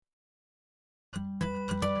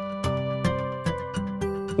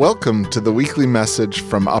Welcome to the weekly message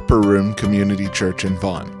from Upper Room Community Church in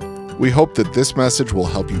Vaughan. We hope that this message will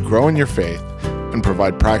help you grow in your faith and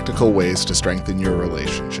provide practical ways to strengthen your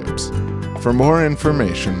relationships. For more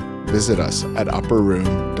information, visit us at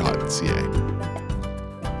upperroom.ca.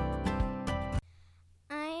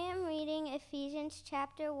 I am reading Ephesians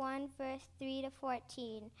chapter 1, verse 3 to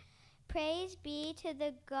 14. Praise be to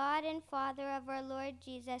the God and Father of our Lord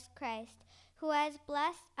Jesus Christ, who has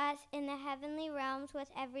blessed us in the heavenly realms with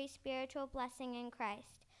every spiritual blessing in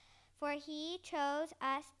Christ. For he chose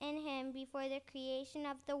us in him before the creation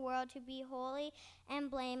of the world to be holy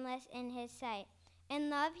and blameless in his sight.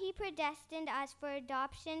 In love he predestined us for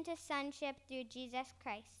adoption to sonship through Jesus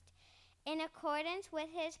Christ, in accordance with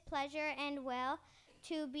his pleasure and will,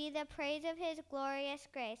 to be the praise of his glorious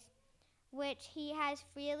grace, which he has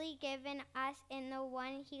freely given us in the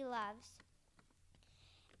one he loves.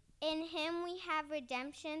 In him we have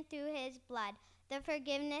redemption through his blood, the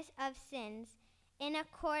forgiveness of sins, in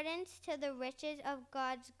accordance to the riches of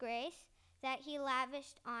God's grace that he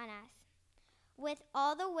lavished on us. With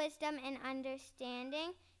all the wisdom and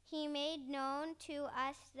understanding, he made known to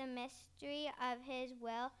us the mystery of his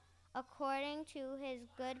will, according to his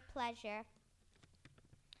good pleasure,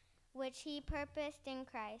 which he purposed in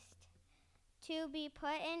Christ, to be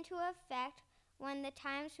put into effect when the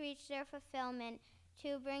times reach their fulfillment,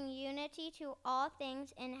 to bring unity to all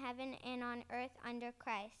things in heaven and on earth under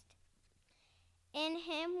Christ. In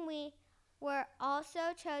him we were also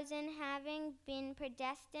chosen, having been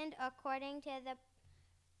predestined according to the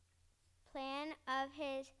plan of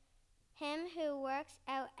him who works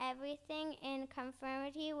out everything in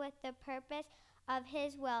conformity with the purpose of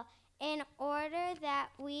his will, in order that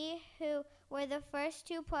we who were the first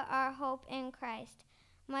to put our hope in Christ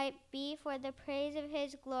might be for the praise of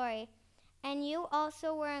his glory. And you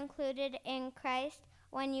also were included in Christ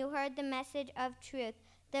when you heard the message of truth,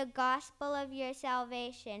 the gospel of your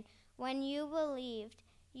salvation. When you believed,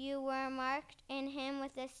 you were marked in him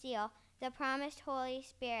with a seal, the promised Holy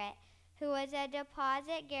Spirit, who was a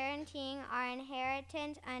deposit guaranteeing our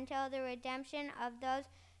inheritance until the redemption of those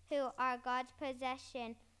who are God's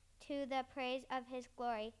possession, to the praise of his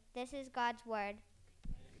glory. This is God's word.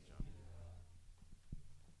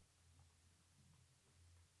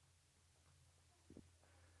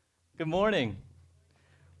 Good morning.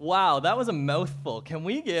 Wow, that was a mouthful. Can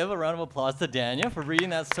we give a round of applause to Dania for reading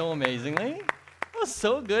that so amazingly? That was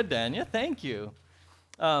so good, Dania. Thank you.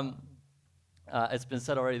 It's been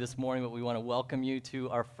said already this morning, but we want to welcome you to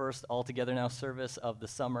our first All Together Now service of the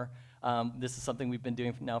summer. This is something we've been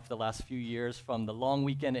doing now for the last few years, from the long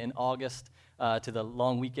weekend in August to the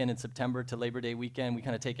long weekend in September to Labor Day weekend. We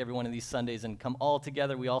kind of take every one of these Sundays and come all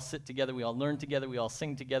together. We all sit together. We all learn together. We all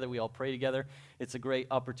sing together. We all pray together. It's a great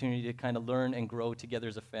opportunity to kind of learn and grow together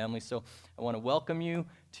as a family. So I want to welcome you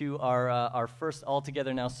to our first All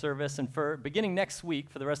Together Now service. And for beginning next week,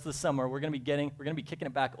 for the rest of the summer, we're going to be kicking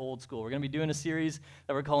it back old school. We're going to be doing a series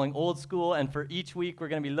that we're calling Old School. And for each week, we're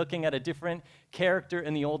going to be looking at a different character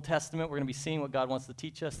in the Old Testament. We're going to be seeing what God wants to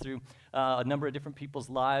teach us through a number of different people's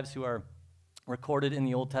lives who are recorded in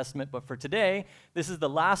the Old Testament. But for today, this is the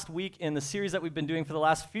last week in the series that we've been doing for the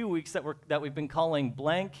last few weeks that we've been calling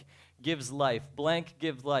Blank Gives Life. Blank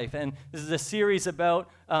Gives Life. And this is a series about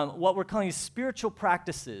what we're calling these spiritual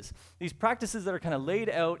practices. These practices that are kind of laid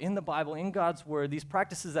out in the Bible, in God's Word. These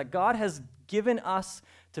practices that God has given us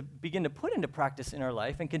to begin to put into practice in our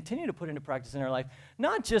life and continue to put into practice in our life.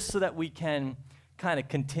 Not just so that we can kind of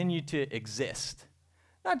continue to exist.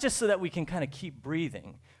 Not just so that we can kind of keep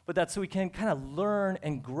breathing, but that so we can kind of learn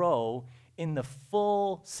and grow in the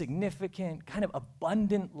full, significant, kind of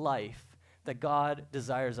abundant life that God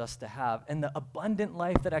desires us to have, and the abundant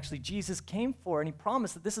life that actually Jesus came for, and he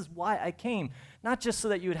promised that this is why I came, not just so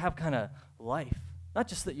that you would have kind of life, not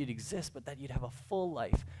just that you'd exist, but that you'd have a full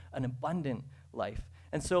life, an abundant life.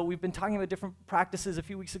 And so we've been talking about different practices. A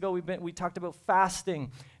few weeks ago, we talked about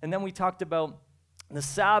fasting, and then we talked about the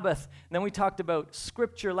Sabbath, and then we talked about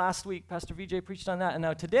Scripture last week. Pastor VJ preached on that, and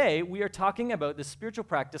now today we are talking about this spiritual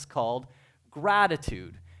practice called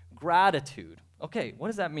gratitude. Gratitude. Okay, what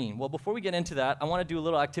does that mean? Well, before we get into that, I want to do a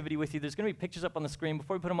little activity with you. There's going to be pictures up on the screen.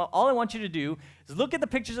 Before we put them up, all I want you to do is look at the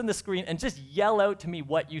pictures on the screen and just yell out to me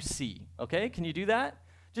what you see, okay? Can you do that?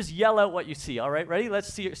 Just yell out what you see, all right? Ready?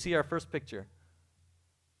 Let's see our first picture.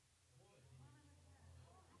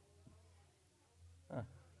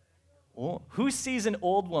 Who sees an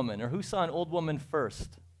old woman, or who saw an old woman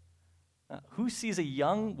first? Who sees a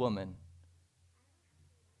young woman?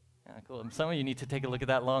 Cool. Some of you need to take a look at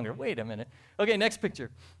that longer. Wait a minute. Okay, next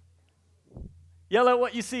picture. Yell out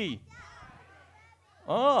what you see.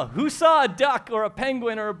 Oh, who saw a duck or a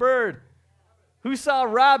penguin or a bird? Who saw a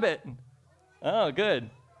rabbit? Oh, good.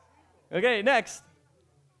 Okay, next.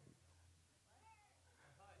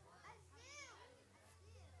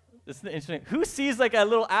 This is interesting. Who sees like a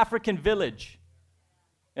little African village?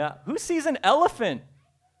 Yeah. Who sees an elephant?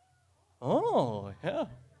 Oh, yeah.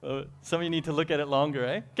 Some of you need to look at it longer,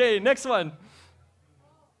 eh? Okay, next one.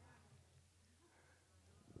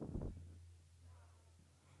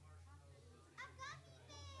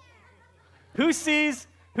 Who sees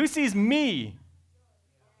me?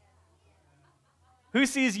 Who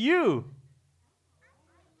sees you?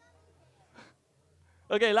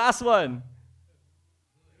 Okay, last one.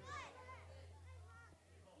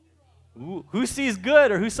 Ooh, who sees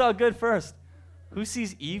good, or who saw good first? Who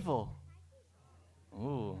sees evil?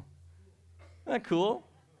 Ooh. Isn't that cool?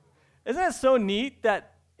 Isn't that so neat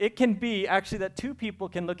that it can be actually that two people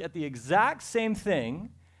can look at the exact same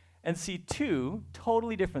thing and see two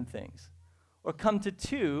totally different things, or come to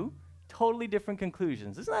two totally different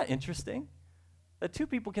conclusions? Isn't that interesting? That two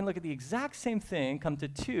people can look at the exact same thing, come to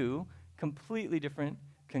two completely different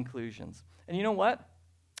conclusions. And you know what?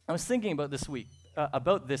 I was thinking about this week,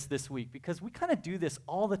 this week, because we kind of do this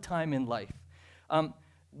all the time in life.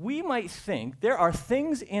 We might think there are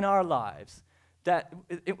things in our lives that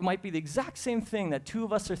it might be the exact same thing that two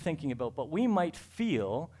of us are thinking about, but we might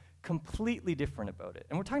feel completely different about it.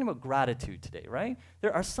 And we're talking about gratitude today, right?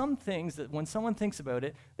 There are some things that when someone thinks about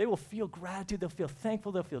it, they will feel gratitude, they'll feel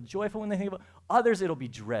thankful, they'll feel joyful when they think about it. Others, it'll be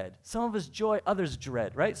dread. Some of us joy, others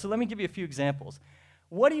dread, right? So let me give you a few examples.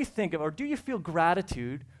 What do you think of, or do you feel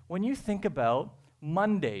gratitude when you think about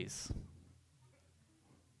Mondays?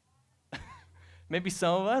 Maybe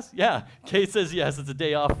some of us? Yeah. Kate says yes, it's a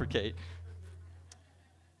day off for Kate.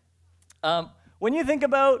 When you think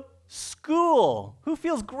about school, who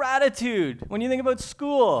feels gratitude when you think about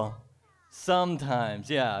school? Sometimes,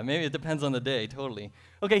 yeah. Maybe it depends on the day, totally.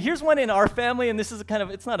 Okay, here's one in our family, and this is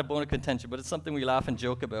it's not a bone of contention, but it's something we laugh and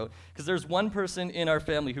joke about, because there's one person in our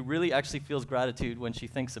family who really actually feels gratitude when she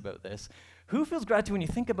thinks about this. Who feels gratitude when you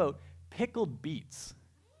think about pickled beets?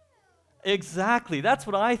 Exactly. That's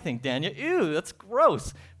what I think, Dania. Ew, that's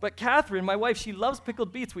gross. But Catherine, my wife, she loves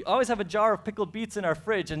pickled beets. We always have a jar of pickled beets in our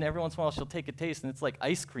fridge, and every once in a while she'll take a taste, and it's like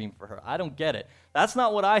ice cream for her. I don't get it. That's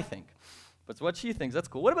not what I think. But it's what she thinks. That's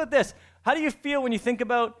cool. What about this? How do you feel when you think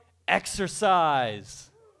about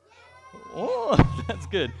exercise? Oh, that's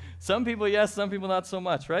good. Some people, yes, some people not so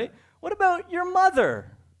much, right? What about your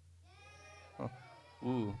mother? Oh.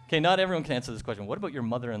 Ooh. Okay, not everyone can answer this question. What about your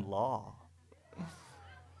mother-in-law?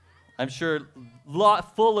 I'm sure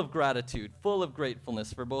full of gratitude, full of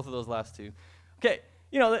gratefulness for both of those last two. Okay,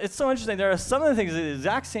 it's so interesting. There are some of the things, the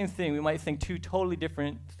exact same thing, we might think two totally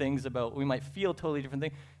different things about. We might feel totally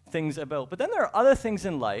different things about. But then there are other things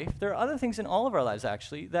in life, there are other things in all of our lives,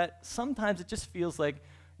 actually, that sometimes it just feels like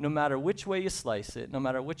no matter which way you slice it, no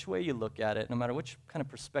matter which way you look at it, no matter which kind of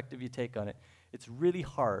perspective you take on it, it's really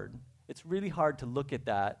hard. It's really hard to look at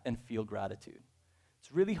that and feel gratitude.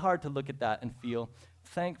 It's really hard to look at that and feel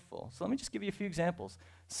thankful. So let me just give you a few examples.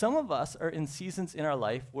 Some of us are in seasons in our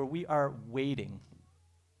life where we are waiting,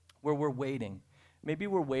 Maybe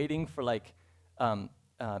we're waiting for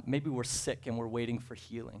maybe we're sick and we're waiting for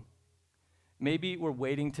healing. Maybe we're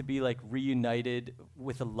waiting to be reunited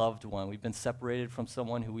with a loved one. We've been separated from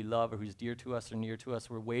someone who we love or who's dear to us or near to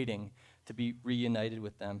us. We're waiting to be reunited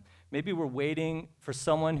with them. Maybe we're waiting for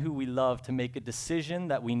someone who we love to make a decision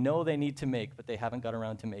that we know they need to make, but they haven't got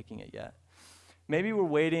around to making it yet. Maybe we're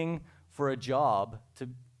waiting for a job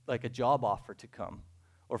a job offer to come,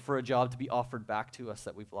 or for a job to be offered back to us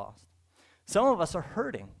that we've lost. Some of us are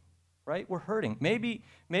hurting, right? We're hurting. Maybe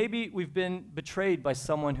we've been betrayed by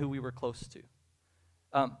someone who we were close to.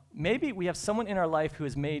 Maybe we have someone in our life who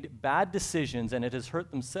has made bad decisions and it has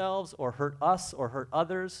hurt themselves or hurt us or hurt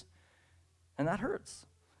others, and that hurts.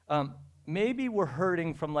 Maybe we're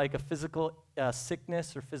hurting from a physical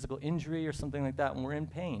sickness or physical injury or something like that, and we're in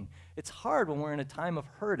pain. It's hard when we're in a time of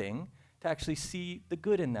hurting to actually see the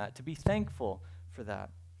good in that, to be thankful for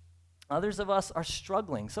that. Others of us are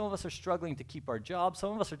struggling. Some of us are struggling to keep our jobs.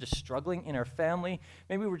 Some of us are just struggling in our family.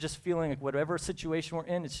 Maybe we're just feeling whatever situation we're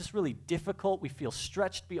in, it's just really difficult. We feel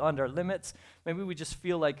stretched beyond our limits. Maybe we just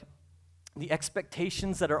feel like the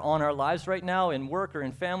expectations that are on our lives right now in work or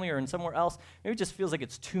in family or in somewhere else, maybe it just feels like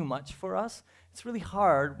it's too much for us. It's really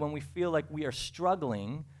hard when we feel like we are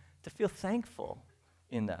struggling to feel thankful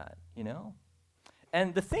in that,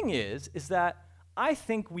 And the thing is that I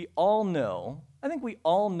think we all know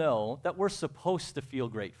that we're supposed to feel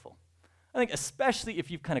grateful. I think especially if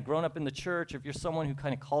you've kind of grown up in the church, or if you're someone who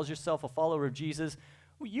kind of calls yourself a follower of Jesus,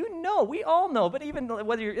 we all know, but even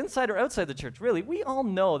whether you're inside or outside the church, really, we all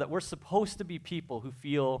know that we're supposed to be people who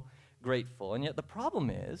feel grateful. And yet the problem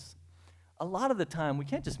is, a lot of the time, we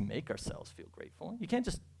can't just make ourselves feel grateful. You can't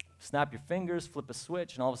just snap your fingers, flip a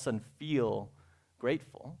switch, and all of a sudden feel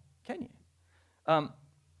grateful, can you?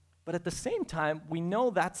 But at the same time, we know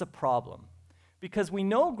that's a problem because we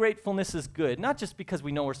know gratefulness is good, not just because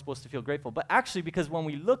we know we're supposed to feel grateful, but actually because when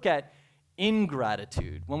we look at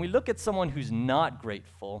ingratitude, when we look at someone who's not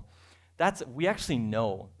grateful, we actually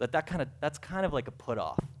know that's kind of like a put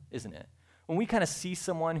off, isn't it? When we kind of see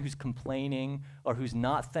someone who's complaining or who's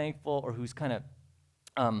not thankful or who's kind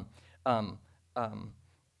of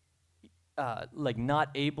like not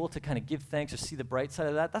able to kind of give thanks or see the bright side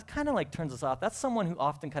of that kind of like turns us off. That's someone who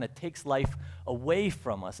often kind of takes life away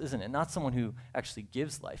from us, isn't it? Not someone who actually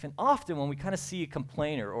gives life. And often when we kind of see a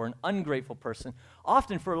complainer or an ungrateful person,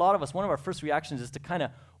 often for a lot of us, one of our first reactions is to kind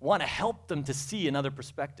of want to help them to see another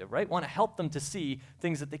perspective, right? Want to help them to see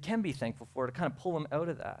things that they can be thankful for, to kind of pull them out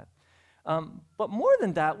of that. But more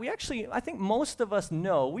than that, I think most of us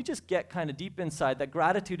know, we just get kind of deep inside that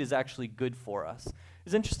gratitude is actually good for us.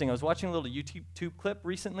 It's interesting, I was watching a little YouTube clip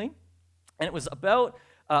recently, and it was about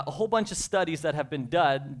a whole bunch of studies that have been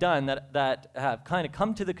done that have kind of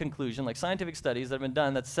come to the conclusion, like scientific studies that have been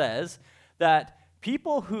done that says that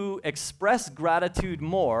people who express gratitude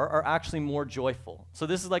more are actually more joyful. So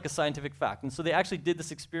this is like a scientific fact. And so they actually did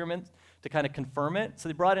this experiment to kind of confirm it. So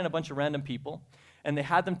they brought in a bunch of random people, and they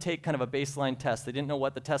had them take kind of a baseline test. They didn't know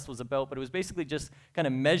what the test was about, but it was basically just kind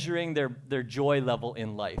of measuring their joy level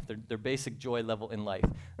in life, their basic joy level in life.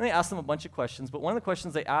 And they asked them a bunch of questions, but one of the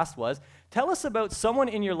questions they asked was, tell us about someone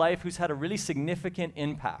in your life who's had a really significant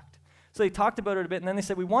impact. So they talked about it a bit, and then they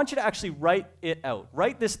said, we want you to actually write it out.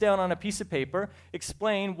 Write this down on a piece of paper,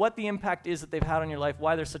 explain what the impact is that they've had on your life,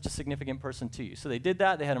 why they're such a significant person to you. So they did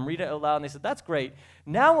that, they had them read it out loud, and they said, that's great.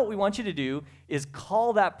 Now what we want you to do is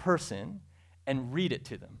call that person and read it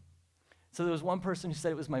to them. So there was one person who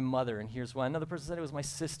said it was my mother, and here's why. Another person said it was my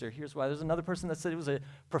sister, here's why. There's another person that said it was a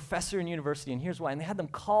professor in university, and here's why. And they had them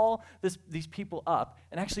call these people up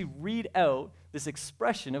and actually read out this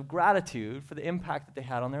expression of gratitude for the impact that they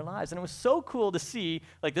had on their lives. And it was so cool to see,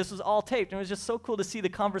 like this was all taped, and it was just so cool to see the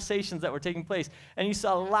conversations that were taking place. And you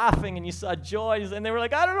saw laughing, and you saw joy, and they were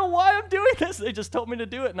like, I don't know why I'm doing this. They just told me to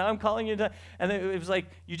do it, now I'm calling you. And it was like,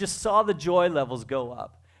 you just saw the joy levels go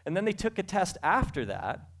up. And then they took a test after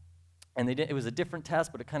that, and it was a different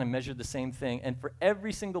test, but it kind of measured the same thing. And for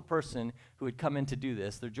every single person who had come in to do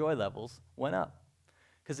this, their joy levels went up.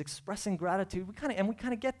 Because expressing gratitude, we kind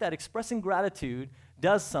of get that. Expressing gratitude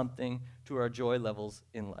does something to our joy levels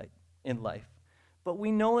in life. But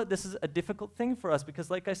we know that this is a difficult thing for us because,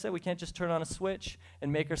 like I said, we can't just turn on a switch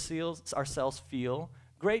and make ourselves feel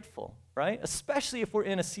grateful, right? Especially if we're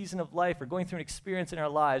in a season of life or going through an experience in our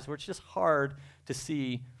lives where it's just hard to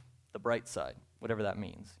see the bright side, whatever that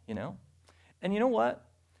means, you know? And you know what?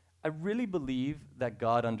 I really believe that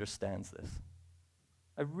God understands this.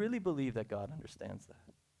 I really believe that God understands that.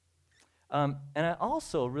 And I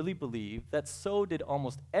also really believe that so did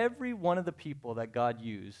almost every one of the people that God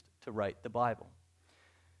used to write the Bible.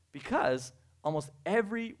 Because almost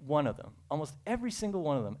every one of them, almost every single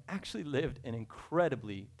one of them actually lived an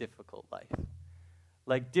incredibly difficult life.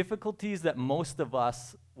 Like difficulties that most of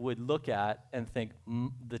us would look at and think,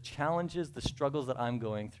 the challenges, the struggles that I'm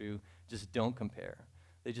going through just don't compare.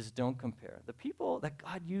 They just don't compare. The people that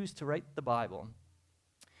God used to write the Bible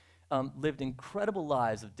lived incredible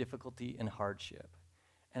lives of difficulty and hardship.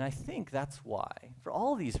 And I think that's why, for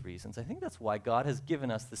all these reasons, I think that's why God has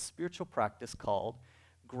given us this spiritual practice called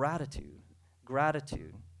gratitude.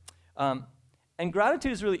 Gratitude. And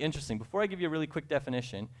gratitude is really interesting. Before I give you a really quick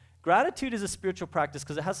definition, gratitude is a spiritual practice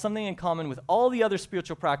because it has something in common with all the other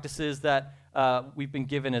spiritual practices that we've been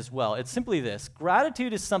given as well. It's simply this.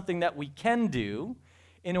 Gratitude is something that we can do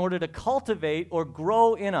in order to cultivate or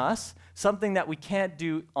grow in us something that we can't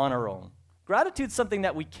do on our own. Gratitude is something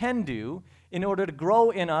that we can do in order to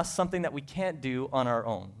grow in us something that we can't do on our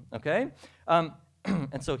own, okay?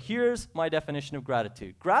 And so here's my definition of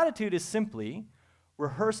gratitude. Gratitude is simply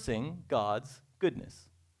rehearsing God's goodness.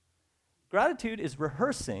 Gratitude is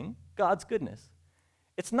rehearsing God's goodness.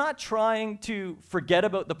 It's not trying to forget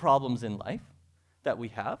about the problems in life that we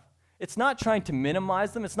have. It's not trying to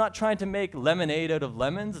minimize them. It's not trying to make lemonade out of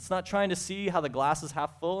lemons. It's not trying to see how the glass is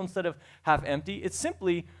half full instead of half empty. It's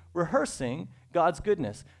simply rehearsing God's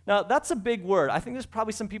goodness. Now, that's a big word. I think there's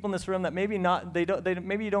probably some people in this room that maybe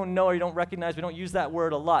maybe you don't know or you don't recognize. We don't use that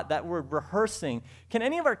word a lot, that word rehearsing. Can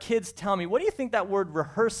any of our kids tell me, what do you think that word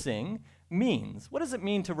rehearsing means? What does it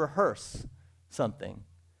mean to rehearse something?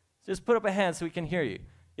 Just put up a hand so we can hear you.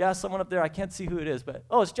 Yeah, someone up there, I can't see who it is, but,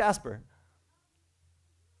 oh, it's Jasper.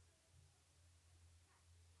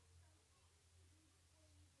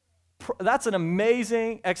 That's an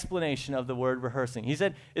amazing explanation of the word rehearsing. He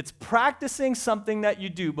said, it's practicing something that you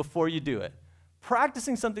do before you do it.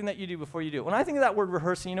 Practicing something that you do before you do it. When I think of that word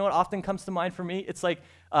rehearsing, you know what often comes to mind for me? It's like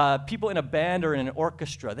people in a band or in an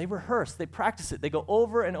orchestra. They rehearse, they practice it, they go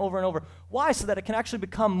over and over and over. Why? So that it can actually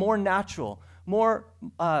become more natural, more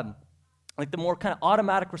like the more kind of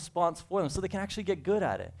automatic response for them, so they can actually get good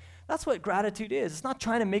at it. That's what gratitude is. It's not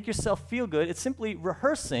trying to make yourself feel good. It's simply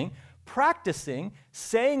rehearsing, practicing,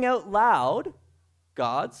 saying out loud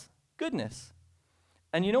God's goodness.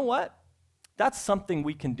 And you know what? That's something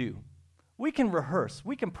we can do. We can rehearse.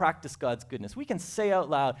 We can practice God's goodness. We can say out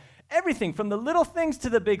loud everything from the little things to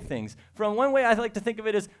the big things. From one way I like to think of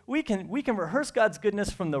it is we can rehearse God's goodness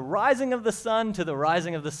from the rising of the sun to the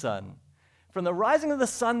rising of the sun. From the rising of the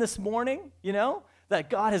sun this morning, that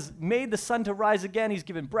God has made the sun to rise again. He's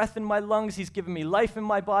given breath in my lungs. He's given me life in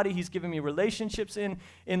my body. He's given me relationships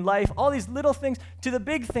in life. All these little things to the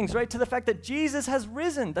big things, right? To the fact that Jesus has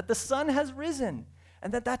risen, that the sun has risen,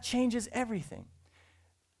 and that changes everything.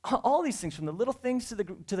 All these things, from the little things to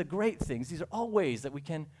the great things, these are all ways that we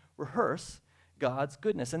can rehearse God's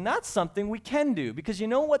goodness. And that's something we can do, because you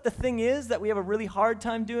know what the thing is that we have a really hard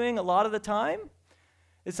time doing a lot of the time?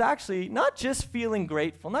 It's actually not just feeling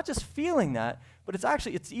grateful, not just feeling that, but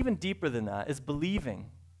it's even deeper than that. It's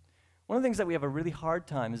believing. One of the things that we have a really hard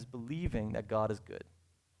time is believing that God is good.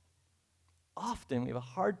 Often we have a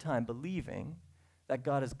hard time believing that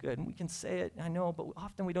God is good. And we can say it, I know, but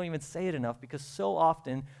often we don't even say it enough, because so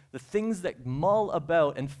often the things that mull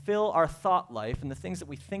about and fill our thought life and the things that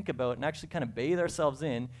we think about and actually kind of bathe ourselves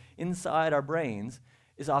inside our brains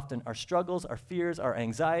is often our struggles, our fears, our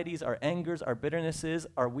anxieties, our angers, our bitternesses,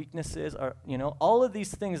 our weaknesses, all of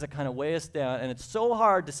these things that kind of weigh us down. And it's so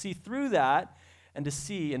hard to see through that and to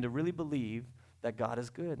see and to really believe that God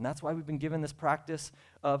is good. And that's why we've been given this practice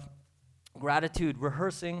of gratitude,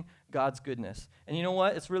 rehearsing God's goodness. And you know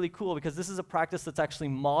what? It's really cool, because this is a practice that's actually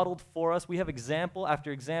modeled for us. We have example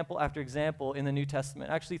after example after example in the New Testament,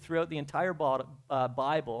 actually throughout the entire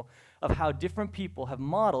Bible, of how different people have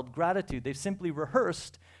modeled gratitude. They've simply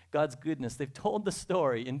rehearsed God's goodness. They've told the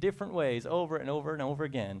story in different ways over and over and over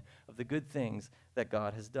again of the good things that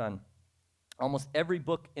God has done. Almost every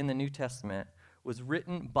book in the New Testament was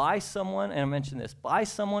written by someone, and I mentioned this, by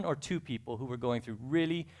someone or two people who were going through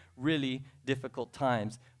really, really difficult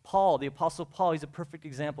times. Paul, the Apostle Paul, he's a perfect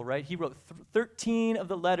example, right? He wrote 13 of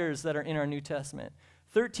the letters that are in our New Testament.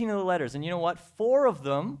 13 of the letters. And you know what? 4 of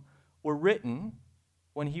them were written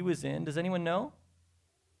when he was in, does anyone know?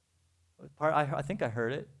 I think I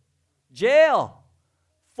heard it. Jail.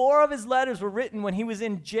 4 of his letters were written when he was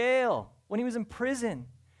in jail, when he was in prison.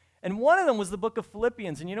 And one of them was the book of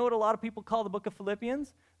Philippians. And you know what a lot of people call the book of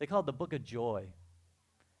Philippians? They call it the book of joy.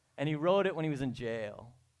 And he wrote it when he was in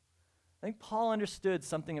jail. I think Paul understood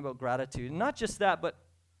something about gratitude. And not just that, but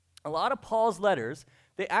a lot of Paul's letters,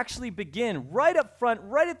 they actually begin right up front,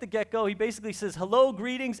 right at the get-go. He basically says, hello,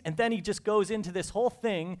 greetings, and then he just goes into this whole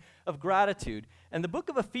thing of gratitude. And the book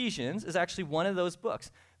of Ephesians is actually one of those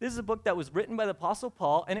books. This is a book that was written by the Apostle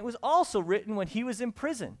Paul, and it was also written when he was in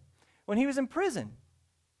prison. When he was in prison.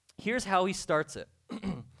 Here's how he starts it.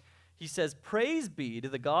 He says, praise be to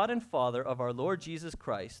the God and Father of our Lord Jesus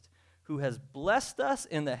Christ, who has blessed us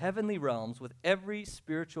in the heavenly realms with every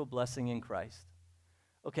spiritual blessing in Christ.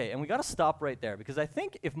 Okay, and we got to stop right there, because I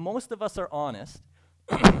think if most of us are honest,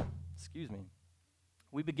 excuse me,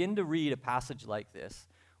 we begin to read a passage like this.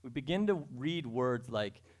 We begin to read words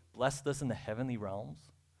like, blessed us in the heavenly realms,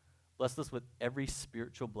 blessed us with every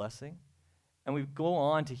spiritual blessing. And we go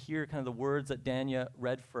on to hear kind of the words that Dania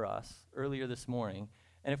read for us earlier this morning.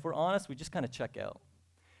 And if we're honest, we just kind of check out.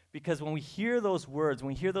 Because when we hear those words, when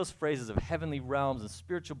we hear those phrases of heavenly realms and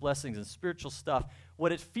spiritual blessings and spiritual stuff,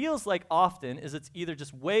 what it feels like often is it's either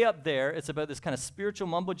just way up there, it's about this kind of spiritual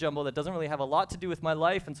mumbo-jumbo that doesn't really have a lot to do with my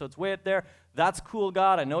life, and so it's way up there. That's cool,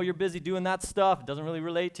 God. I know you're busy doing that stuff. It doesn't really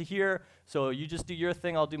relate to here, so you just do your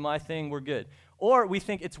thing, I'll do my thing, we're good. Or we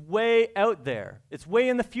think it's way out there. It's way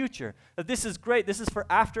in the future. That this is great. This is for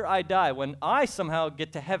after I die, when I somehow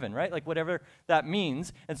get to heaven, right? Like whatever that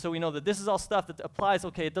means. And so we know that this is all stuff that applies.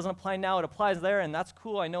 Okay, it doesn't apply now. It applies there, and that's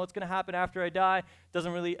cool. I know it's going to happen after I die. It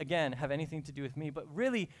doesn't really, again, have anything to do with me. But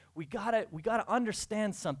really, we gotta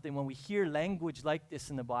understand something when we hear language like this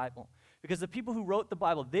in the Bible. Because the people who wrote the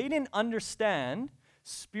Bible, they didn't understand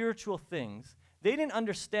spiritual things. They didn't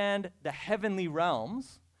understand the heavenly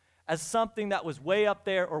realms as something that was way up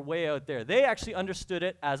there or way out there. They actually understood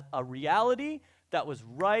it as a reality that was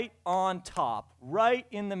right on top, right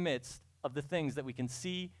in the midst of the things that we can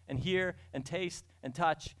see and hear and taste and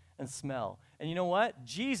touch and smell. And you know what?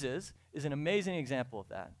 Jesus is an amazing example of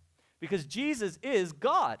that. Because Jesus is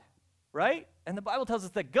God. right? And the Bible tells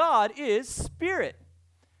us that God is spirit.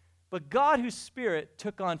 But God, whose spirit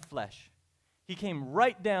took on flesh. He came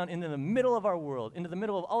right down into the middle of our world, into the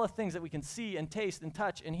middle of all the things that we can see and taste and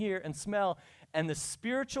touch and hear and smell, and the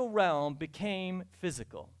spiritual realm became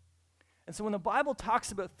physical. And so when the Bible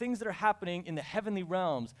talks about things that are happening in the heavenly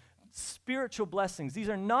realms, spiritual blessings, these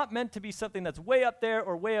are not meant to be something that's way up there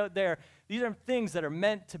or way out there. These are things that are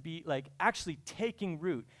meant to be like actually taking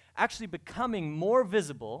root, actually becoming more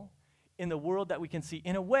visible in the world that we can see,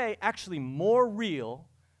 in a way actually more real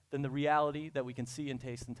than the reality that we can see and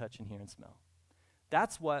taste and touch and hear and smell.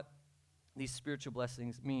 That's what these spiritual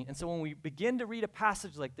blessings mean. And so when we begin to read a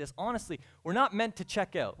passage like this, honestly, we're not meant to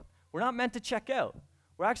check out. We're not meant to check out.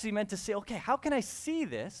 We're actually meant to say, okay, how can I see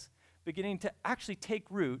this beginning to actually take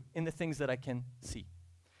root in the things that I can see?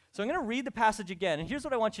 So I'm going to read the passage again, and here's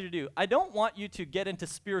what I want you to do. I don't want you to get into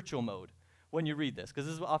spiritual mode when you read this, because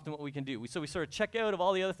this is often what we can do. So we sort of check out of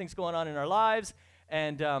all the other things going on in our lives,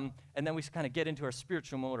 and then we kind of get into our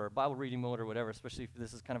spiritual mode or Bible reading mode or whatever, especially if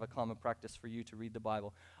this is kind of a common practice for you to read the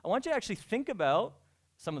Bible. I want you to actually think about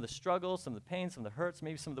some of the struggles, some of the pains, some of the hurts,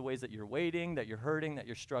 maybe some of the ways that you're waiting, that you're hurting, that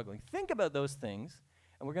you're struggling. Think about those things,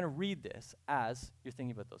 and we're going to read this as you're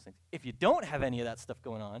thinking about those things. If you don't have any of that stuff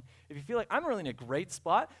going on, if you feel like I'm really in a great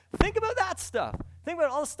spot, think about that stuff. Think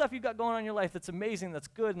about all the stuff you've got going on in your life that's amazing, that's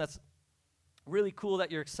good, and that's really cool,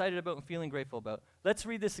 that you're excited about and feeling grateful about. Let's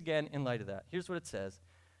read this again in light of that. Here's what it says.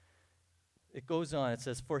 It goes on. It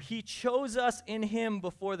says, "For he chose us in him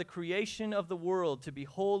before the creation of the world to be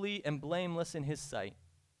holy and blameless in his sight.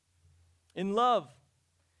 In love,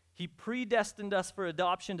 he predestined us for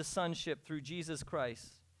adoption to sonship through Jesus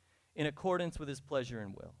Christ, in accordance with his pleasure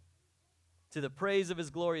and will, to the praise of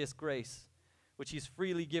his glorious grace, which he's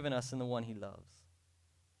freely given us in the one he loves.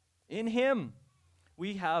 In him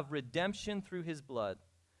we have redemption through his blood,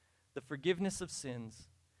 the forgiveness of sins,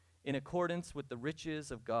 in accordance with the riches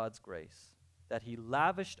of God's grace, that he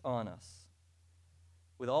lavished on us.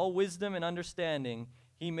 With all wisdom and understanding,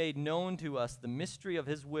 he made known to us the mystery of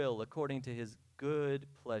his will according to his good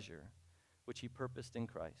pleasure, which he purposed in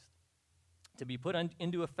Christ, to be put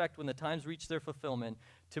into effect when the times reach their fulfillment,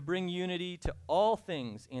 to bring unity to all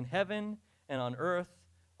things in heaven and on earth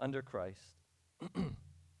under Christ.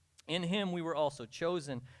 In him we were also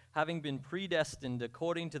chosen, having been predestined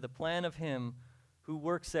according to the plan of him who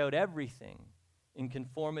works out everything in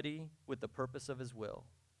conformity with the purpose of his will,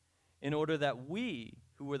 in order that we,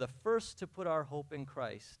 who were the first to put our hope in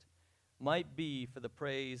Christ, might be for the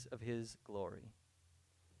praise of his glory.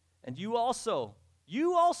 And you also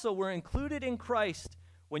were included in Christ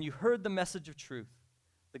when you heard the message of truth,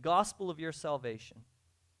 the gospel of your salvation.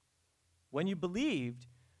 When you believed,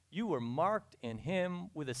 you were marked in him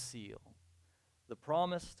with a seal, the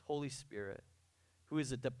promised Holy Spirit, who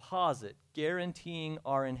is a deposit guaranteeing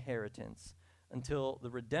our inheritance until the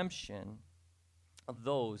redemption of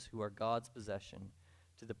those who are God's possession,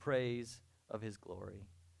 to the praise of his glory."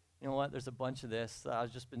 You know what? There's a bunch of this.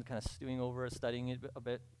 I've just been kind of stewing over it, studying it a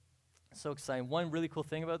bit. It's so exciting. One really cool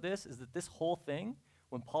thing about this is that this whole thing,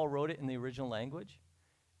 when Paul wrote it in the original language,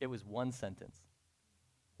 it was one sentence.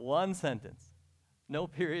 One sentence. No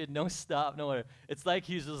period, no stop, no whatever. It's like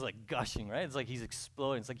he's just like gushing, right? It's like he's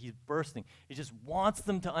exploding. It's like he's bursting. He just wants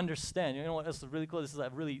them to understand. You know what else is really cool?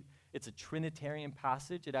 It's a Trinitarian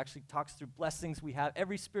passage. It actually talks through blessings we have,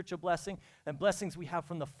 every spiritual blessing, and blessings we have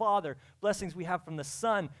from the Father, blessings we have from the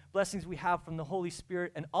Son, blessings we have from the Holy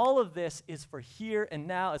Spirit. And all of this is for here and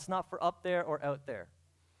now. It's not for up there or out there.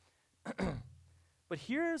 But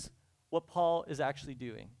here's what Paul is actually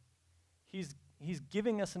doing. He's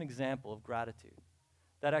giving us an example of gratitude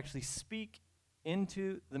that actually speak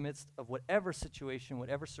into the midst of whatever situation,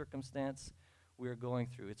 whatever circumstance we are going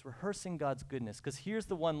through. It's rehearsing God's goodness. Because here's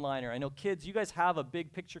the one-liner. I know kids, you guys have a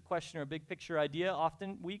big picture question or a big picture idea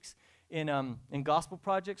often weeks in gospel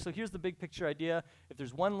projects. So here's the big picture idea. If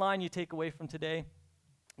there's one line you take away from today,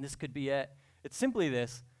 this could be it. It's simply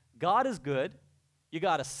this: God is good. You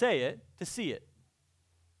got to say it to see it.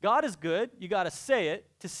 God is good. You got to say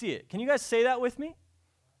it to see it. Can you guys say that with me?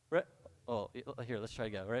 Right? Oh, here, let's try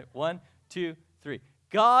again. Right? 1, 2, 3.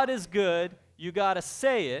 God is good. You got to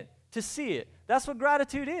say it to see it. That's what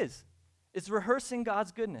gratitude is. It's rehearsing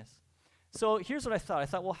God's goodness. So here's what I thought. I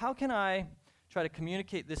thought, well, how can I try to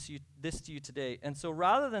communicate this to you today? And so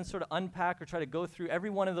rather than sort of unpack or try to go through every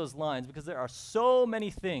one of those lines, because there are so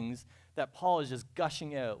many things that Paul is just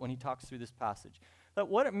gushing out when he talks through this passage,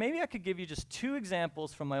 that maybe I could give you just 2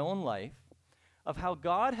 examples from my own life of how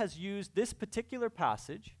God has used this particular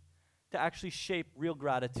passage to actually shape real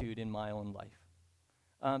gratitude in my own life,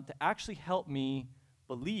 to actually help me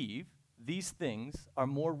believe these things are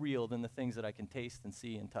more real than the things that I can taste and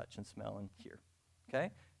see and touch and smell and hear.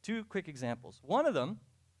 Okay? 2 quick examples. One of them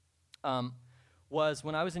was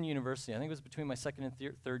when I was in university. I think it was between my second and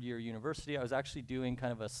third year of university. I was actually doing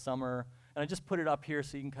kind of a summer, and I just put it up here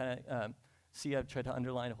so you can kind of see. I've tried to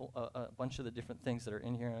underline a bunch of the different things that are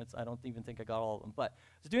in here. And I don't even think I got all of them. But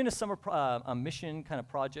I was doing a summer a mission kind of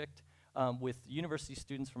project with university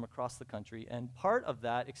students from across the country. And part of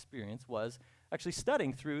that experience was actually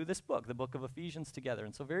studying through this book, the book of Ephesians, together.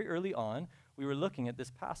 And so very early on, we were looking at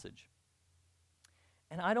this passage.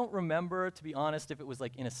 And I don't remember, to be honest, if it was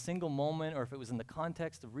like in a single moment or if it was in the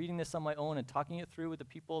context of reading this on my own and talking it through with the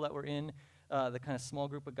people that were in the kind of small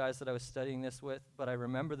group of guys that I was studying this with. But I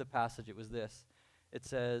remember the passage. It was this. It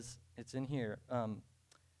says, it's in here,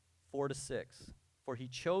 4-6. For he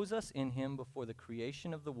chose us in him before the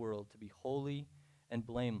creation of the world to be holy and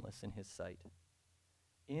blameless in his sight.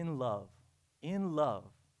 In love,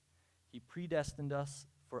 he predestined us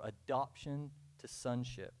for adoption to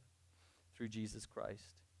sonship through Jesus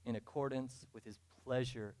Christ, in accordance with his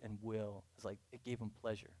pleasure and will. It's like it gave him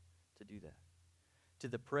pleasure to do that. To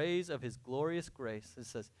the praise of his glorious grace, it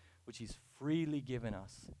says, which he's freely given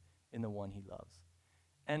us in the one he loves.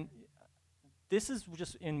 And this is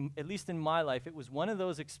just, at least in my life, it was one of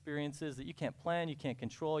those experiences that you can't plan, you can't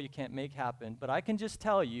control, you can't make happen. But I can just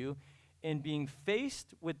tell you, in being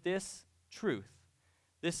faced with this truth,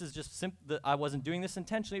 this is just I wasn't doing this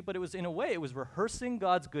intentionally, but it was, in a way, it was rehearsing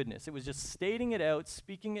God's goodness. It was just stating it out,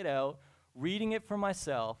 speaking it out, reading it for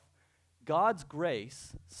myself. God's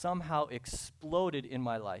grace somehow exploded in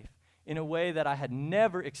my life in a way that I had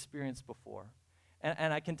never experienced before.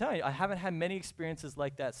 And I can tell you, I haven't had many experiences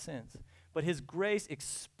like that since. But his grace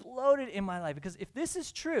exploded in my life. Because if this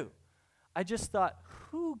is true, I just thought,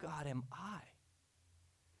 who, God, am I?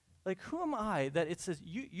 Like, who am I that it says,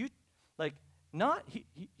 he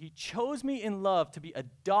chose me in love to be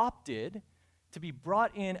adopted, to be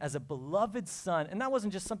brought in as a beloved son. And that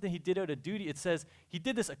wasn't just something he did out of duty. It says he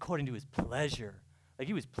did this according to his pleasure. Like,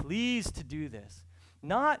 he was pleased to do this.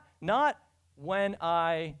 Not when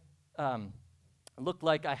I looked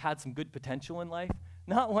like I had some good potential in life.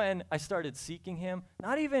 Not when I started seeking him.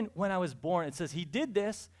 Not even when I was born. It says he did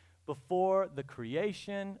this before the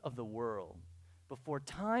creation of the world. Before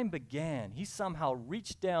time began, he somehow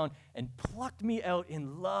reached down and plucked me out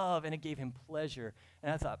in love, and it gave him pleasure.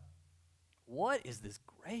 And I thought, what is this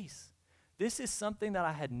grace? This is something that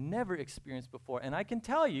I had never experienced before. And I can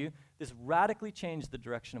tell you, this radically changed the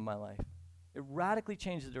direction of my life. It radically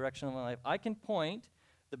changed the direction of my life. I can point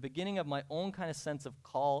the beginning of my own kind of sense of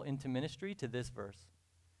call into ministry to this verse.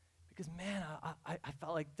 Because, man, I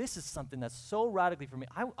felt like this is something that's so radically for me.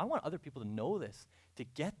 I want other people to know this, to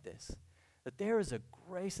get this. That there is a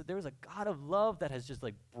grace, that there is a God of love that has just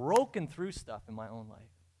like broken through stuff in my own life.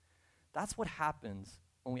 That's what happens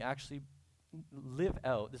when we actually live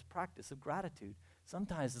out this practice of gratitude.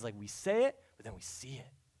 Sometimes it's like we say it, but then we see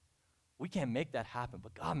it. We can't make that happen,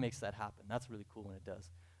 but God makes that happen. That's really cool when it does.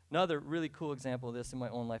 Another really cool example of this in my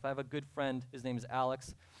own life. I have a good friend. His name is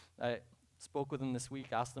Alex. I spoke with him this week,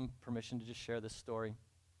 asked him permission to just share this story.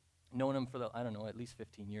 Known him for at least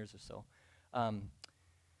 15 years or so.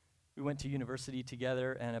 We went to university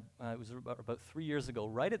together, and it was about 3 years ago,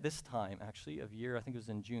 right at this time, actually, of year, I think it was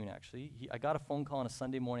in June, actually. I got a phone call on a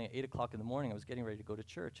Sunday morning at 8 o'clock in the morning. I was getting ready to go to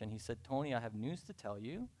church, and he said, Tony, I have news to tell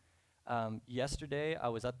you. Yesterday, I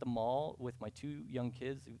was at the mall with my 2 young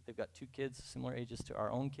kids. They've got 2 kids, similar ages to our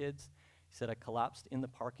own kids. He said, I collapsed in the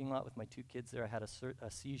parking lot with my 2 kids there. I had a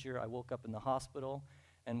seizure. I woke up in the hospital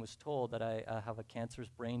and was told that I have a cancerous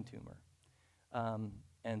brain tumor.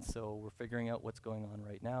 And so we're figuring out what's going on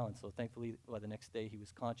right now. And so thankfully, by the next day, he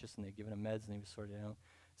was conscious, and they'd given him meds, and he was sorted out.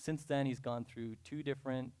 Since then, he's gone through 2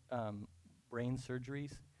 different brain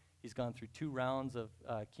surgeries. He's gone through 2 rounds of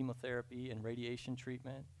chemotherapy and radiation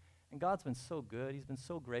treatment. And God's been so good. He's been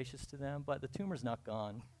so gracious to them. But the tumor's not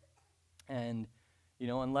gone. And,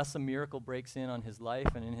 unless a miracle breaks in on his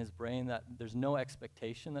life and in his brain, that there's no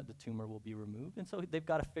expectation that the tumor will be removed. And so they've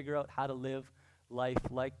got to figure out how to live life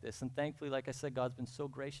like this. And thankfully, like I said, God's been so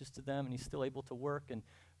gracious to them, and he's still able to work, and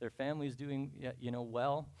their family's doing,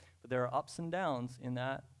 well. But there are ups and downs in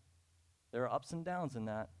that.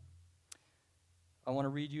 I want to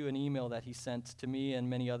read you an email that he sent to me and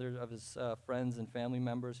many other of his friends and family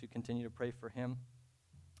members who continue to pray for him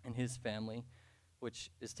and his family, which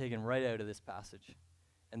is taken right out of this passage.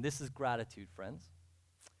 And this is gratitude, friends.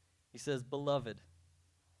 He says, Beloved,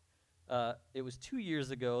 it was 2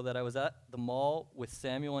 years ago that I was at the mall with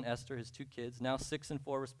Samuel and Esther, his 2 kids, now 6 and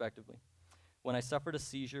 4 respectively, when I suffered a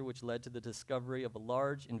seizure which led to the discovery of a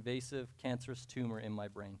large, invasive, cancerous tumor in my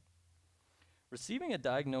brain. Receiving a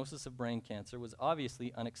diagnosis of brain cancer was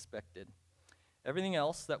obviously unexpected. Everything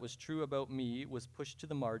else that was true about me was pushed to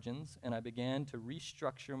the margins, and I began to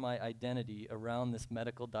restructure my identity around this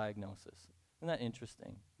medical diagnosis. Isn't that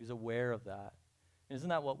interesting? He was aware of that. And isn't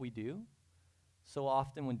that what we do? So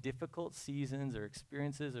often when difficult seasons or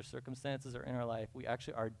experiences or circumstances are in our life, we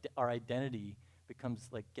actually, our identity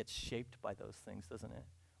gets shaped by those things, doesn't it?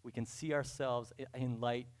 We can see ourselves in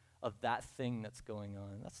light of that thing that's going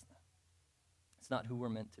on. It's not who we're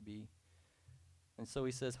meant to be. And so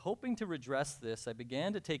he says, hoping to redress this, I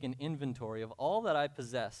began to take an inventory of all that I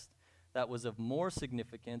possessed that was of more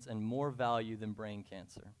significance and more value than brain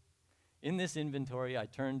cancer. In this inventory, I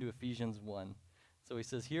turned to Ephesians 1. So he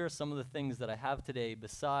says, here are some of the things that I have today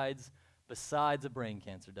besides a brain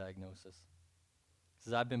cancer diagnosis. He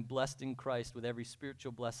says, I've been blessed in Christ with every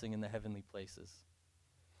spiritual blessing in the heavenly places.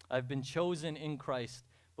 I've been chosen in Christ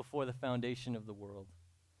before the foundation of the world.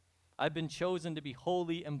 I've been chosen to be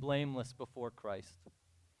holy and blameless before Christ.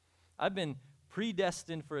 I've been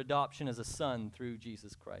predestined for adoption as a son through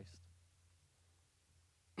Jesus Christ.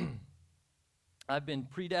 I've been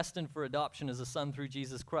predestined for adoption as a son through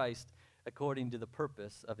Jesus Christ according to the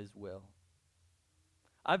purpose of his will.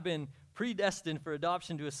 I've been predestined for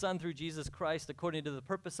adoption to a son through Jesus Christ according to the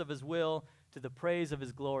purpose of his will, to the praise of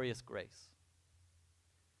his glorious grace.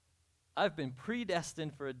 I've been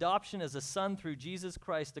predestined for adoption as a son through Jesus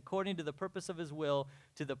Christ according to the purpose of his will,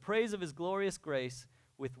 to the praise of his glorious grace,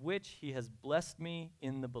 with which he has blessed me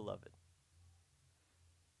in the beloved.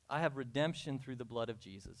 I have redemption through the blood of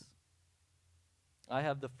Jesus. I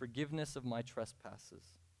have the forgiveness of my trespasses.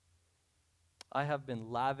 I have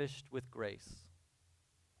been lavished with grace.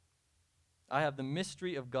 I have the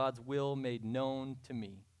mystery of God's will made known to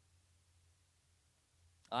me.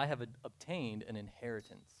 I have obtained an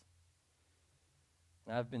inheritance.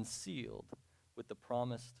 I have been sealed with the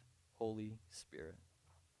promised Holy Spirit.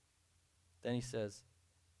 Then he says,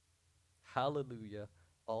 hallelujah,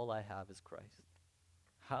 all I have is Christ.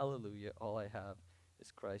 Hallelujah, all I have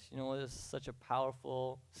is Christ. You know, this is such a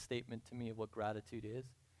powerful statement to me of what gratitude is.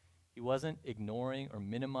 He wasn't ignoring or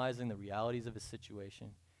minimizing the realities of his situation.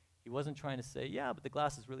 He wasn't trying to say, yeah, but the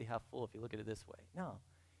glass is really half full if you look at it this way. No,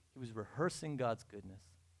 he was rehearsing God's goodness,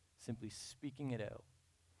 simply speaking it out.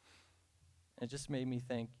 And it just made me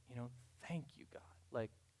think, thank you, God.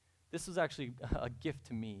 Like, this was actually a gift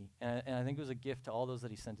to me, and I think it was a gift to all those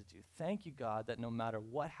that he sent it to. Thank you, God, that no matter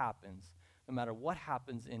what happens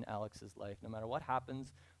in Alex's life, no matter what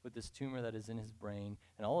happens with this tumor that is in his brain,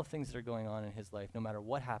 and all the things that are going on in his life, no matter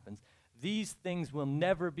what happens, these things will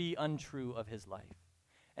never be untrue of his life.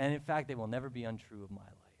 And in fact, they will never be untrue of my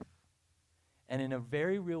life. And in a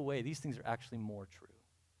very real way, these things are actually more true.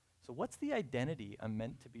 So what's the identity I'm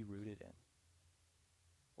meant to be rooted in?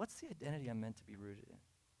 What's the identity I'm meant to be rooted in?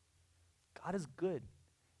 God is good.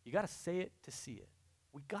 You got to say it to see it.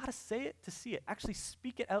 We got to say it to see it. Actually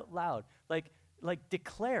speak it out loud. Like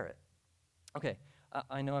declare it. Okay,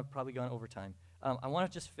 I know I've probably gone over time. I want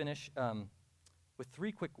to just finish with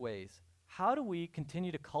 3 quick ways. How do we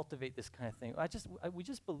continue to cultivate this kind of thing?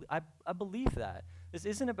 I believe that. This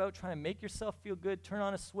isn't about trying to make yourself feel good, turn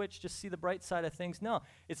on a switch, just see the bright side of things. No,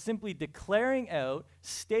 it's simply declaring out,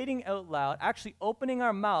 stating out loud, actually opening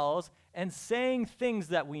our mouths and saying things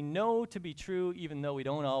that we know to be true even though we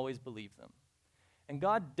don't always believe them. And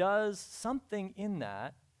God does something in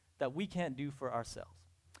that we can't do for ourselves.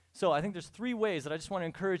 So I think there's 3 ways that I just want to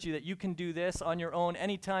encourage you that you can do this on your own,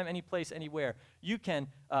 anytime, any place, anywhere. You can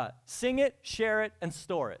sing it, share it, and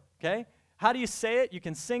store it, okay? How do you say it? You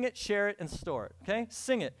can sing it, share it, and store it, okay?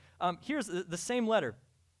 Sing it. Here's the same letter,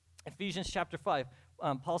 Ephesians chapter 5.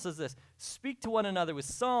 Paul says this, speak to one another with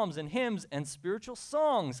psalms and hymns and spiritual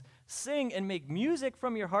songs. Sing and make music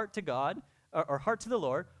from your heart to God, or heart to the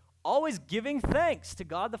Lord, always giving thanks to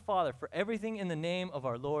God the Father for everything in the name of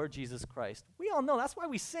our Lord Jesus Christ. We all know that's why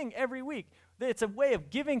we sing every week. It's a way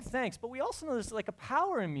of giving thanks, but we also know there's like a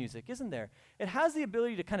power in music, isn't there? It has the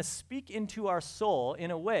ability to kind of speak into our soul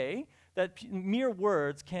in a way that mere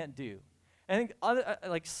words can't do. And I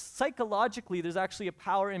think psychologically, there's actually a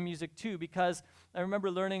power in music too, because I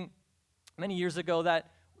remember learning many years ago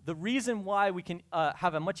that the reason why we can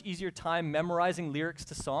have a much easier time memorizing lyrics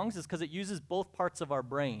to songs is because it uses both parts of our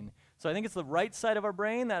brain. So I think it's the right side of our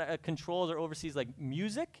brain that controls or oversees like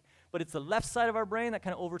music, but it's the left side of our brain that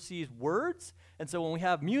kind of oversees words. And so when we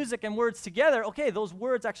have music and words together, okay, those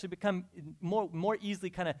words actually become more easily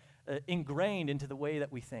kind of ingrained into the way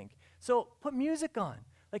that we think. So put music on.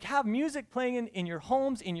 Like have music playing in your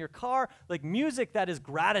homes, in your car, like music that is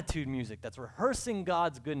gratitude music, that's rehearsing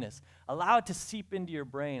God's goodness. Allow it to seep into your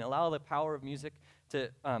brain. Allow the power of music to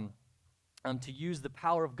use the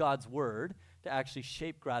power of God's word to actually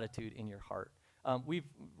shape gratitude in your heart. We've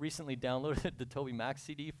recently downloaded the Toby Mac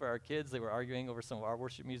CD for our kids. They were arguing over some of our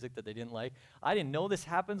worship music that they didn't like. I didn't know this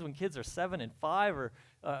happens when kids are 7 and 5 or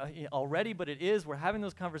already, but it is. We're having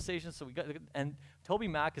those conversations. So and Toby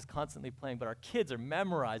Mac is constantly playing, but our kids are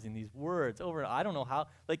memorizing these words over. I don't know how.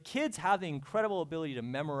 Like, kids have the incredible ability to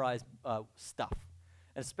memorize stuff,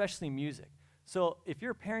 and especially music. So if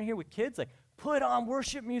you're a parent here with kids, like, put on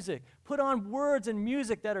worship music. Put on words and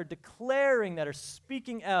music that are declaring, that are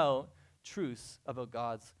speaking out truths about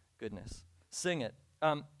God's goodness. Sing it.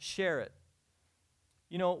 Share it.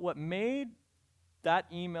 You know, what made that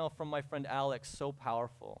email from my friend Alex so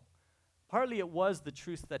powerful, partly it was the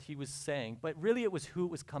truth that he was saying, but really it was who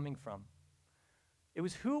it was coming from. It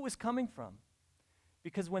was who it was coming from.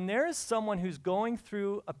 Because when there is someone who's going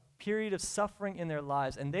through a period of suffering in their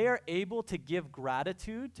lives and they are able to give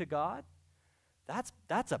gratitude to God,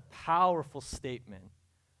 that's a powerful statement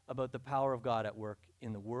about the power of God at work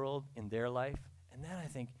in the world, in their life. And then I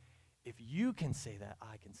think, if you can say that,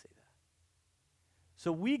 I can say that.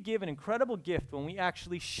 So we give an incredible gift when we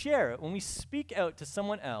actually share it, when we speak out to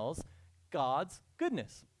someone else God's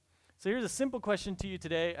goodness. So here's a simple question to you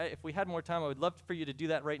today. If we had more time, I would love for you to do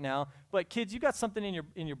that right now. But kids, you got something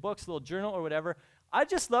in your books, a little journal or whatever. I'd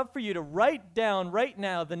just love for you to write down right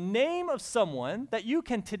now the name of someone that you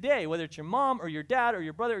can today, whether it's your mom or your dad or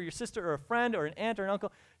your brother or your sister or a friend or an aunt or an uncle,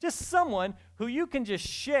 just someone who you can just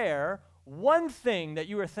share one thing that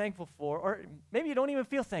you are thankful for, or maybe you don't even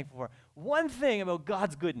feel thankful for, one thing about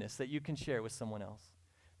God's goodness that you can share with someone else.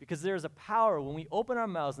 Because there's a power when we open our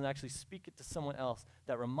mouths and actually speak it to someone else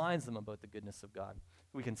that reminds them about the goodness of God.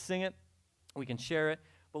 We can sing it, we can share it,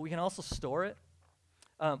 but we can also store it.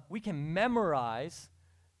 We can memorize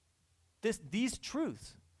these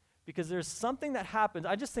truths, because there's something that happens.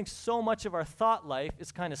 I just think so much of our thought life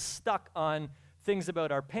is kind of stuck on things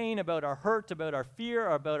about our pain, about our hurt, about our fear,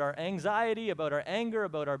 about our anxiety, about our anger,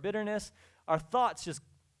 about our bitterness. Our thoughts just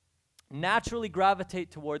naturally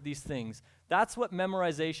gravitate toward these things. That's what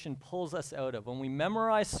memorization pulls us out of. When we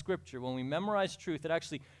memorize scripture, when we memorize truth, it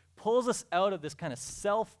actually pulls us out of this kind of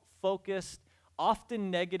self-focused,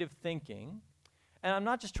 often negative thinking. And I'm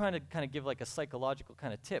not just trying to kind of give like a psychological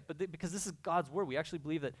kind of tip, but because this is God's word, we actually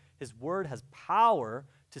believe that his word has power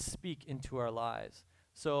to speak into our lives.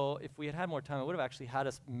 So if we had had more time, I would have actually had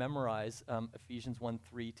us memorize Ephesians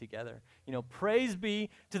 1:3 together. You know, praise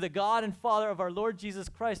be to the God and Father of our Lord Jesus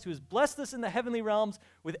Christ, who has blessed us in the heavenly realms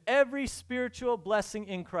with every spiritual blessing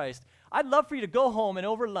in Christ. I'd love for you to go home and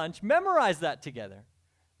over lunch, memorize that together.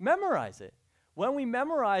 Memorize it. When we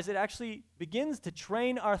memorize, it actually begins to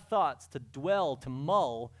train our thoughts to dwell, to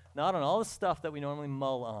mull, not on all the stuff that we normally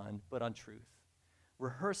mull on, but on truth.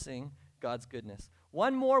 Rehearsing God's goodness.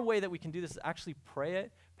 One more way that we can do this is actually pray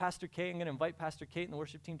it. Pastor Kate, I'm going to invite Pastor Kate and the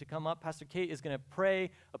worship team to come up. Pastor Kate is going to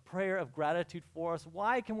pray a prayer of gratitude for us.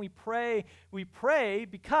 Why can we pray? We pray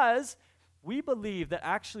because we believe that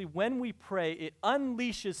actually when we pray, it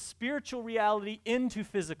unleashes spiritual reality into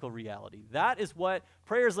physical reality. That is what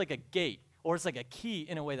prayer is, like a gate. Or it's like a key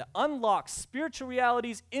in a way that unlocks spiritual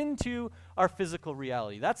realities into our physical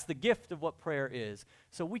reality. That's the gift of what prayer is.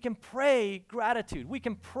 So we can pray gratitude. We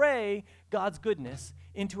can pray God's goodness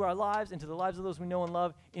into our lives, into the lives of those we know and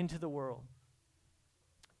love, into the world.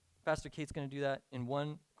 Pastor Kate's going to do that in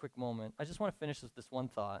one quick moment. I just want to finish with this one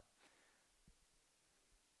thought.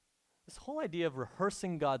 This whole idea of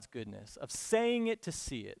rehearsing God's goodness, of saying it to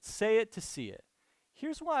see it, say it to see it.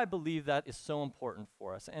 Here's why I believe that is so important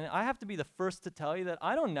for us. And I have to be the first to tell you that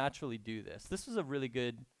I don't naturally do this. This was a really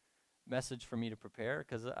good message for me to prepare,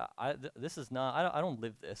 because I don't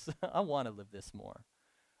live this. I want to live this more.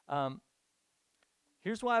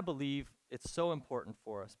 Here's why I believe it's so important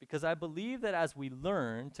for us. Because I believe that as we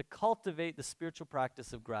learn to cultivate the spiritual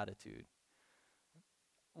practice of gratitude,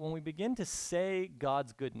 when we begin to say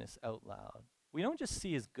God's goodness out loud, we don't just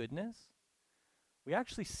see his goodness, we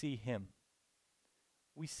actually see him.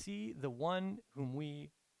 We see the one whom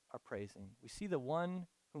we are praising. We see the one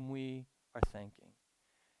whom we are thanking.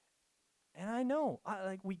 And I know,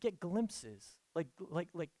 we get glimpses,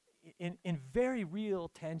 in very real,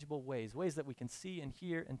 tangible ways that we can see and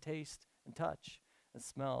hear and taste and touch and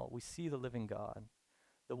smell. We see the living God,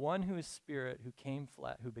 the one who is spirit, who became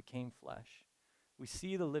flesh. We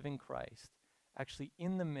see the living Christ actually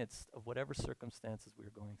in the midst of whatever circumstances we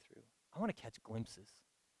are going through. I want to catch glimpses,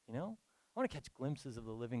 you know? I want to catch glimpses of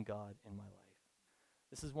the living God in my life.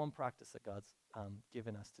 This is one practice that God's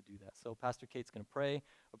given us to do that. So Pastor Kate's going to pray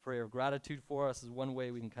a prayer of gratitude for us. This is one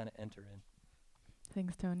way we can kind of enter in.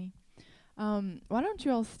 Thanks, Tony. Why don't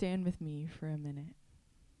you all stand with me for a minute?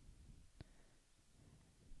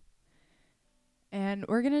 And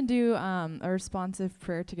we're going to do a responsive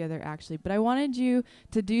prayer together, actually. But I wanted you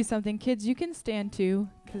to do something. Kids, you can stand too,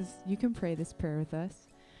 because you can pray this prayer with us.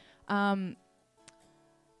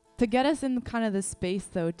 To get us in kind of the space,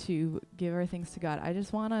 though, to give our thanks to God, I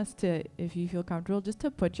just want us to, if you feel comfortable, just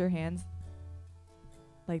to put your hands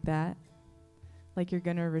like that, like you're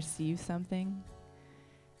going to receive something.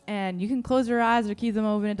 And you can close your eyes or keep them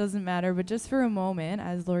open, it doesn't matter. But just for a moment,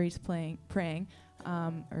 as Lori's I'm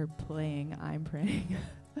praying,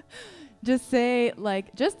 just say,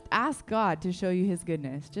 just ask God to show you his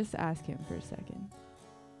goodness. Just ask him for a second.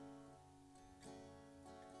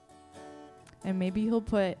 And maybe he'll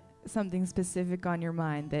put something specific on your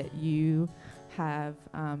mind that you have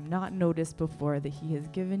not noticed before, that he has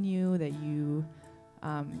given you, that you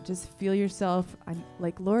just feel yourself,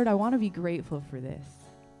 Lord, I want to be grateful for this.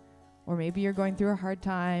 Or maybe you're going through a hard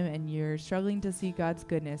time and you're struggling to see God's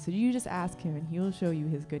goodness. So you just ask him and he will show you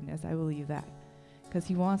his goodness. I believe that. Because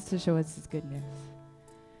he wants to show us his goodness.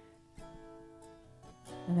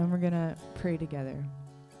 And then we're going to pray together.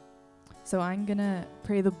 So I'm going to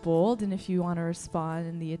pray the bold, and if you want to respond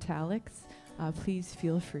in the italics, please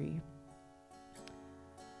feel free.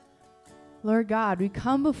 Lord God, we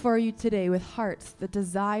come before you today with hearts that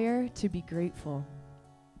desire to be grateful.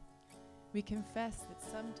 We confess that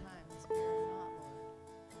sometimes we are not,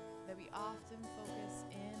 Lord, that we often focus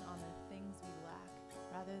in on the things we lack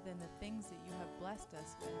rather than the things that you have blessed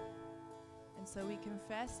us with. And so we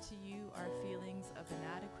confess to you our feelings of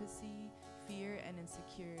inadequacy, fear, and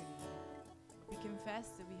insecurity. We confess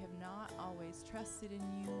that we have not always trusted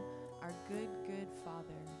in you, our good, good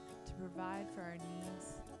Father, to provide for our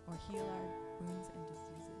needs or heal our wounds and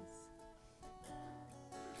diseases.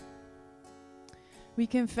 We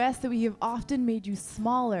confess that we have often made you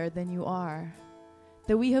smaller than you are,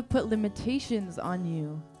 that we have put limitations on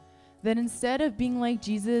you, that instead of being like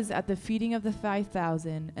Jesus at the feeding of the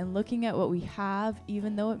 5,000 and looking at what we have,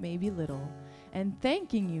 even though it may be little, and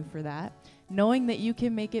thanking you for that, knowing that you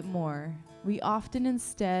can make it more, we often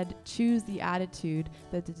instead choose the attitude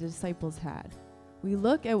that the disciples had. We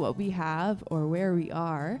look at what we have or where we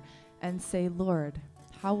are and say, Lord,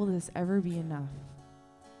 how will this ever be enough?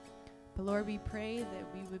 But Lord, we pray that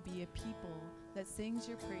we would be a people that sings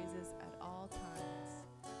your praises at all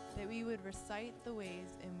times, that we would recite the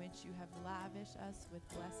ways in which you have lavished us with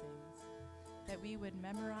blessings, that we would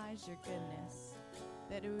memorize your goodness,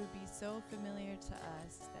 that it would be so familiar to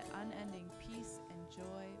us that unending peace and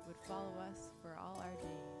joy would follow us for all our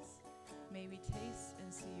days. May we taste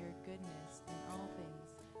and see your goodness in all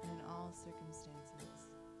things and in all circumstances.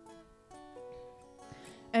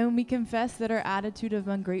 And we confess that our attitude of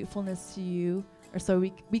ungratefulness to you,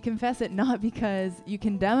 we confess it not because you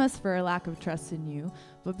condemn us for our lack of trust in you,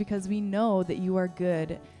 but because we know that you are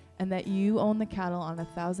good and that you own the cattle on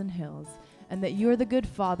 1,000 hills, and that you are the good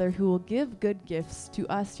Father who will give good gifts to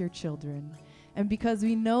us, your children. And because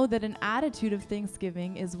we know that an attitude of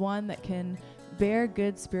thanksgiving is one that can bear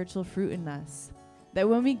good spiritual fruit in us, that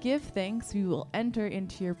when we give thanks, we will enter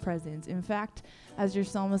into your presence. In fact, as your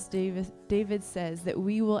psalmist David says, that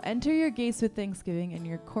we will enter your gates with thanksgiving and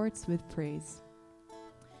your courts with praise.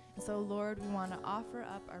 And so, Lord, we want to offer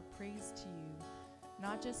up our praise to you,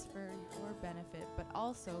 not just for your benefit, but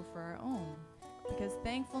also for our own. Because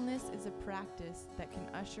thankfulness is a practice that can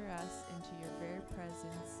usher us into your very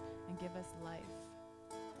presence and give us life.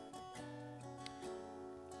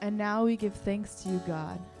 And now we give thanks to you,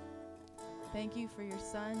 God. Thank you for your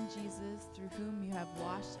Son, Jesus, through whom you have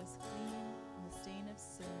washed us clean from the stain of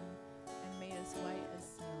sin and made us white as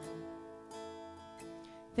snow.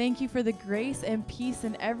 Thank you for the grace and peace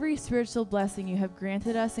and every spiritual blessing you have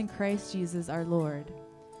granted us in Christ Jesus our Lord.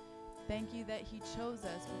 Thank you that he chose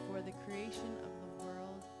us before the creation of the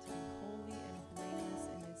world to be holy and blameless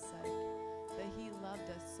in his sight, that he loved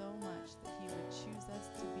us so much that he would choose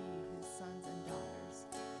us to be his sons and daughters,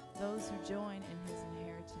 those who join in his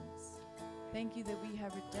inheritance. Thank you that we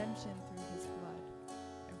have redemption through his blood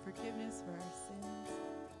and forgiveness for our sins,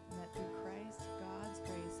 and that through Christ, God's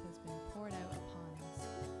grace has been poured out upon us,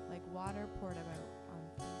 like water poured out on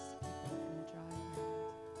these people in a dry land.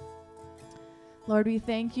 Lord, we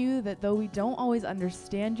thank you that though we don't always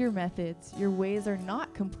understand your methods, your ways are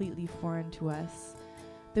not completely foreign to us,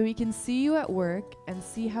 that we can see you at work and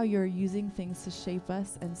see how you're using things to shape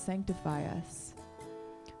us and sanctify us.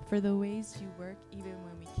 For the ways you work even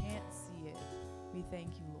when we can't see it, we thank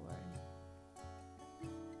you, Lord.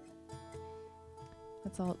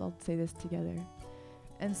 I'll say this together.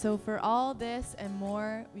 And so for all this and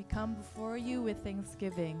more, we come before you with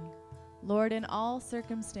thanksgiving. Lord, in all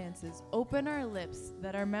circumstances, open our lips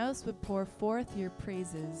that our mouths would pour forth your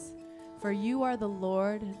praises. For you are the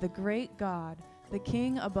Lord, the great God, the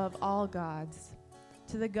King above all gods.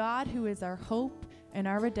 To the God who is our hope and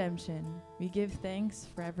our redemption, we give thanks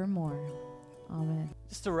forevermore. Amen.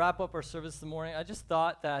 Just to wrap up our service this morning, I just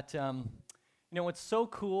thought that, what's so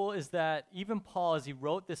cool is that even Paul, as he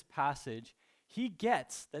wrote this passage, he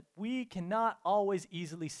gets that we cannot always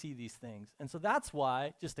easily see these things. And so that's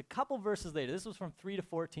why, just a couple verses later, this was from 3 to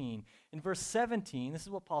 14, in verse 17, this is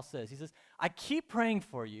what Paul says. He says, I keep praying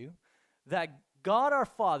for you that God our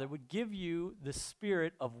Father would give you the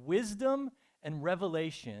spirit of wisdom and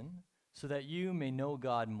revelation so that you may know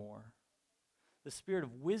God more. The spirit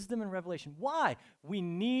of wisdom and revelation. Why? We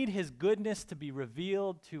need his goodness to be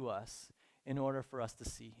revealed to us in order for us to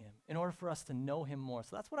see him, in order for us to know him more.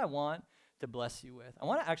 So that's what I want to bless you with. I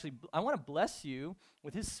want to bless you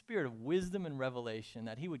with his spirit of wisdom and revelation,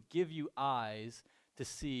 that he would give you eyes to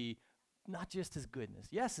see not just his goodness.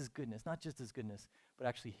 Yes, his goodness, not just his goodness, but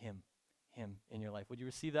actually him in your life. Would you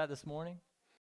receive that this morning?